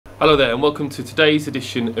Hello there and welcome to today's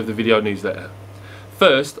edition of the video newsletter.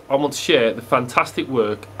 First, I want to share the fantastic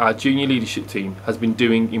work our junior leadership team has been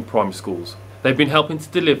doing in primary schools. They've been helping to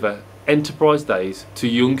deliver enterprise days to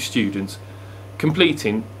young students,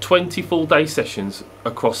 completing 20 full-day sessions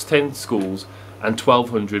across 10 schools and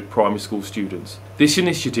 1,200 primary school students. This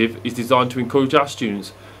initiative is designed to encourage our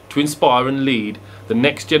students to inspire and lead the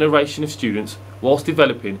next generation of students whilst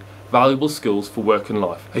developing valuable skills for work and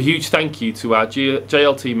life. A huge thank you to our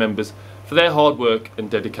JLT members for their hard work and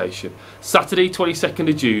dedication. Saturday 22nd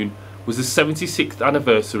of June was the 76th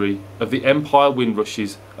anniversary of the Empire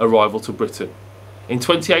Windrush's arrival to Britain. In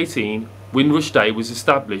 2018, Windrush Day was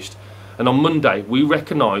established, and on Monday we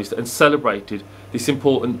recognised and celebrated this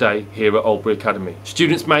important day here at Oldbury Academy.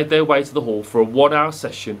 Students made their way to the hall for a 1-hour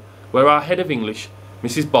session where our head of English,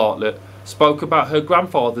 Mrs Bartlett, spoke about her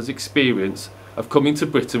grandfather's experience of coming to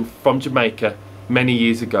Britain from Jamaica many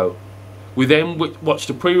years ago. We then watched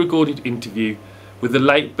a pre-recorded interview with the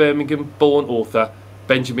late Birmingham-born author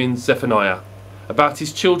Benjamin Zephaniah about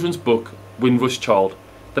his children's book Windrush Child,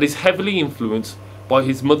 that is heavily influenced by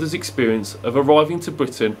his mother's experience of arriving to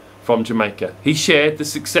Britain from Jamaica. He shared the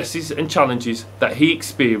successes and challenges that he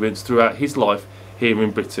experienced throughout his life here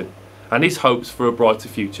in Britain and his hopes for a brighter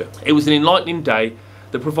future. It was an enlightening day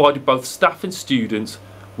that provided both staff and students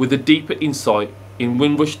with a deeper insight in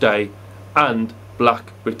Windrush Day and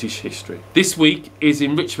Black British history. This week is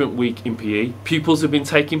Enrichment Week in PE. Pupils have been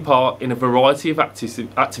taking part in a variety of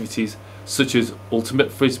activities such as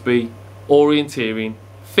ultimate frisbee, orienteering,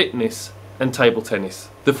 fitness and table tennis.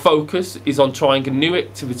 The focus is on trying a new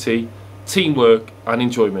activity, teamwork and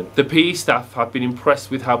enjoyment. The PE staff have been impressed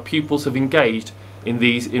with how pupils have engaged in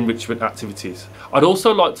these enrichment activities. I'd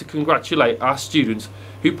also like to congratulate our students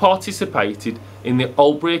who participated in the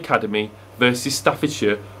Oldbury Academy versus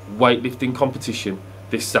Staffordshire weightlifting competition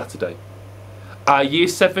this Saturday. Our Year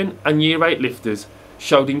 7 and Year 8 lifters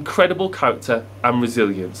showed incredible character and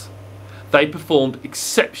resilience. They performed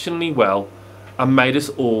exceptionally well and made us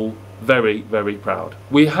all very, very proud.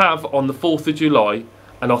 We have on the 4th of July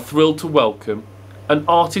and are thrilled to welcome an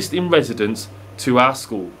artist in residence to our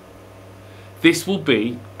school. This will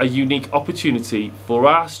be a unique opportunity for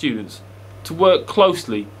our students to work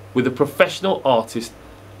closely with a professional artist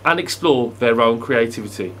and explore their own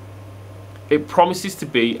creativity. It promises to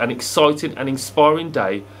be an exciting and inspiring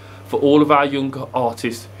day for all of our young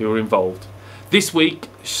artists who are involved. This week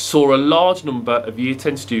saw a large number of Year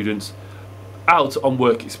 10 students out on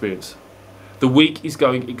work experience. The week is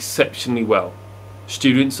going exceptionally well.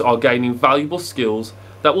 Students are gaining valuable skills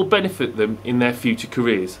that will benefit them in their future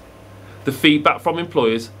careers. The feedback from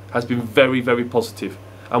employers has been very, very positive,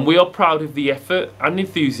 and we are proud of the effort and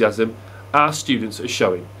enthusiasm our students are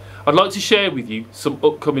showing. I'd like to share with you some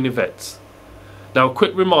upcoming events. Now, a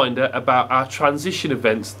quick reminder about our transition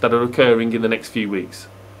events that are occurring in the next few weeks.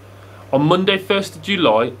 On Monday 1st of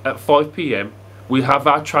July at 5 p.m, we have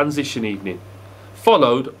our transition evening,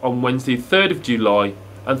 followed on Wednesday 3rd of July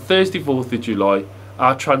and Thursday 4th of July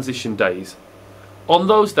our transition days. On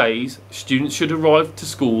those days, students should arrive to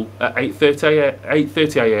school at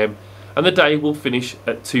 8:30 a.m. and the day will finish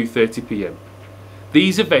at 2:30 p.m.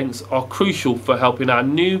 These events are crucial for helping our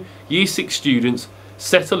new Year 6 students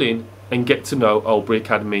settle in and get to know Oldbury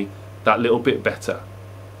Academy that little bit better.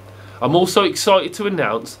 I'm also excited to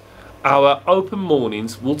announce our open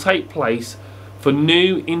mornings will take place for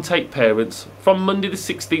new intake parents from Monday the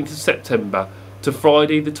 16th of September to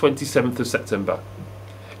Friday the 27th of September.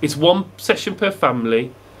 It's one session per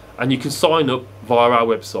family and you can sign up via our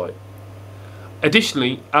website.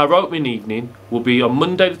 Additionally, our opening evening will be on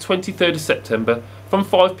Monday the 23rd of September from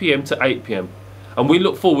 5 p.m. to 8 p.m. and we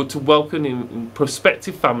look forward to welcoming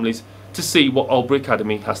prospective families to see what Oldbury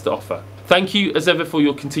Academy has to offer. Thank you as ever for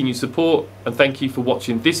your continued support and thank you for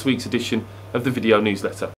watching this week's edition of the video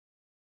newsletter.